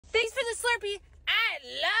Slurpee. I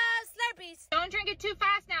love Slurpees. Don't drink it too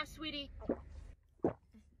fast now, sweetie. Oh,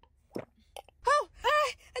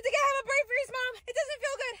 I think I have a brain freeze, Mom. It doesn't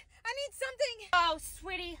feel good. I need something. Oh,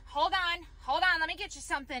 sweetie, hold on. Hold on, let me get you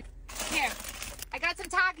something. Here, I got some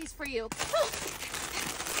Takis for you.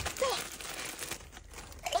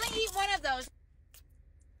 Only eat one of those.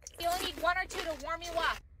 You only need one or two to warm you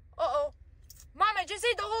up. Uh-oh. Mom, I just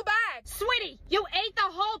ate the whole bag. Sweetie, you ate the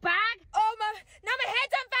whole bag? Oh, Mom, now my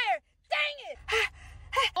head's on fire. Dang it.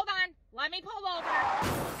 Hold on, let me pull over.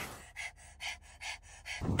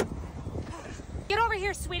 Get over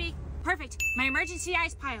here, sweetie. Perfect, my emergency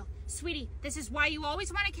ice pile. Sweetie, this is why you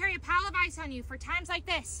always want to carry a pile of ice on you for times like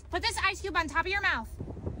this. Put this ice cube on top of your mouth.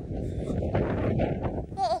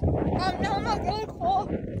 Now I'm not really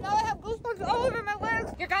cold. Now I have goosebumps all over my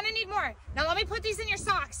legs. You're gonna need more. Now let me put these in your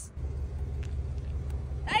socks.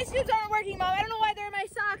 The ice cubes aren't working, Mom. I don't know why they're in my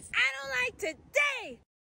socks. I don't like today.